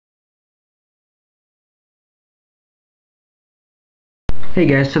Hey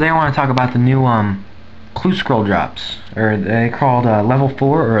guys, today I want to talk about the new clue scroll drops, or they're called level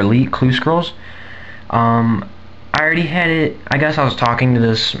 4 or elite clue scrolls. I already had it. I guess I was talking to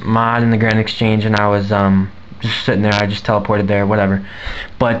this mod in the Grand Exchange and I was just sitting there. I just teleported there, whatever.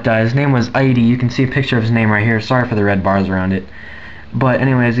 But his name was ID. You can see a picture of his name right here. Sorry for the red bars around it. But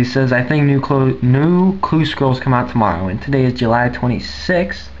anyways, he says, I think new clue scrolls come out tomorrow, and today is July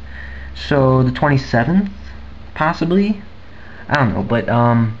 26th, so the 27th, possibly. I don't know, but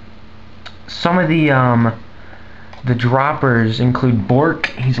some of the droppers include Bork.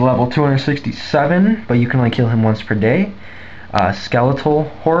 He's level 267, but you can only kill him once per day. Skeletal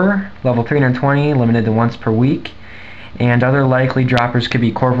Horror, level 320, limited to once per week. And other likely droppers could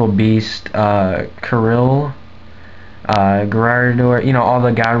be Corporal Beast, Kirill, Gerardor, all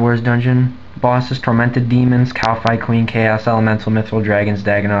the God Wars dungeon bosses, Tormented Demons, Calphi Queen, Chaos Elemental, Mithril Dragons,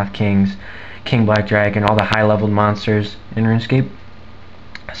 Dagonoth Kings, King Black Dragon, all the high-leveled monsters in RuneScape.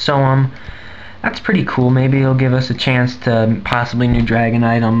 So, that's pretty cool. Maybe it'll give us a chance to possibly new dragon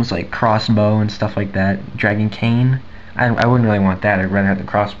items like crossbow and stuff like that. Dragon cane. I wouldn't really want that. I'd rather have the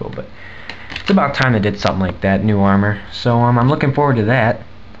crossbow, but it's about time they did something like that. New armor. So, I'm looking forward to that.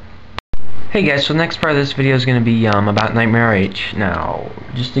 Hey guys, so the next part of this video is going to be about NightmareRH. Now,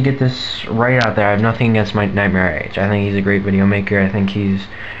 just to get this right out there, I have nothing against my NightmareRH. I think he's a great video maker. I think he's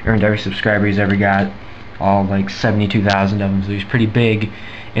earned every subscriber he's ever got, all like 72,000 of them, so he's pretty big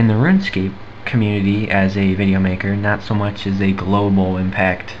in the RuneScape community as a video maker, not so much as a global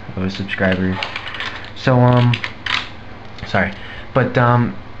impact of a subscriber. So, sorry. But,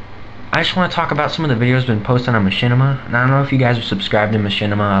 I just want to talk about some of the videos been posted on Machinima. And I don't know if you guys are subscribed to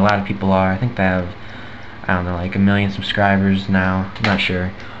Machinima. A lot of people are. I think they have, I don't know, like 1 million subscribers now. I'm not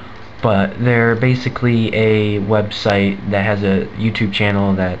sure. But they're basically a website that has a YouTube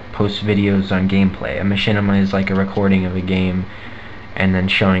channel that posts videos on gameplay. A Machinima is like a recording of a game and then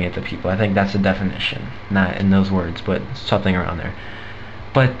showing it to people. I think that's the definition. Not in those words, but something around there.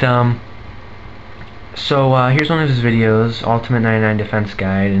 But, so here's one of his videos, Ultimate 99 Defense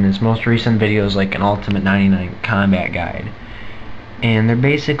Guide, and his most recent video is like an Ultimate 99 Combat Guide. And they're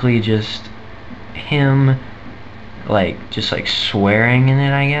basically just him, just swearing in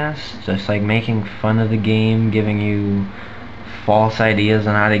it, I guess. Just like making fun of the game, giving you false ideas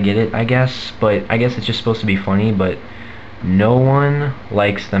on how to get it, I guess. But I guess it's just supposed to be funny, but no one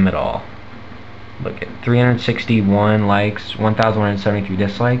likes them at all. Look at 361 likes, 1,173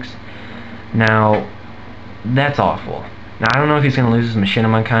 dislikes. Now, that's awful. Now, I don't know if he's going to lose his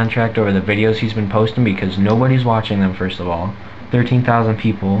Machinima contract over the videos he's been posting because nobody's watching them, first of all. 13,000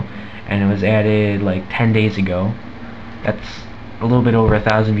 people, and it was added like 10 days ago. That's a little bit over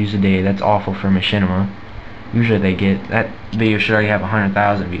 1,000 views a day. That's awful for Machinima. Usually they get, that video should already have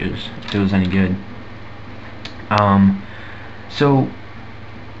 100,000 views if it was any good. So,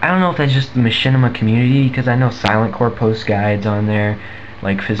 I don't know if that's just the Machinima community, because I know Silent Core posts guides on there,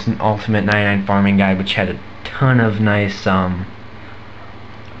 like his Ultimate 99 Farming Guide, which had a ton of nice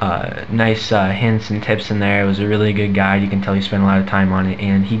hints and tips in there. It was a really good guide. You can tell he spent a lot of time on it,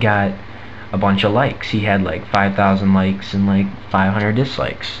 and he got a bunch of likes. He had like 5,000 likes and like 500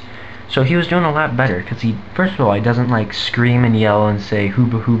 dislikes. So he was doing a lot better, because first of all, he doesn't like scream and yell and say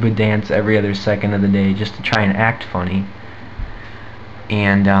hooba hooba dance every other second of the day just to try and act funny.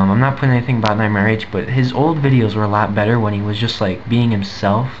 And I'm not putting anything about NightmareRH, but his old videos were a lot better when he was just like being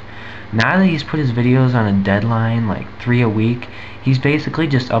himself. Now that he's put his videos on a deadline, like 3 a week, he's basically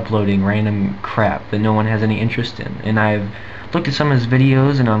just uploading random crap that no one has any interest in. And I've looked at some of his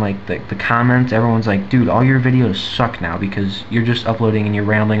videos, and on like the comments, everyone's like, dude, all your videos suck now because you're just uploading and you're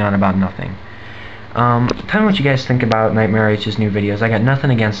rambling on about nothing. Tell me what you guys think about NightmareRH's new videos. I got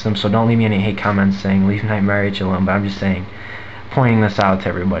nothing against them, so don't leave me any hate comments saying leave NightmareRH alone, but I'm just saying, pointing this out to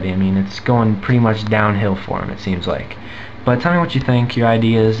everybody. I mean, it's going pretty much downhill for him, it seems like. But tell me what you think, your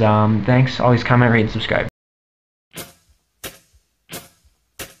ideas. Thanks. Always comment, rate, and subscribe.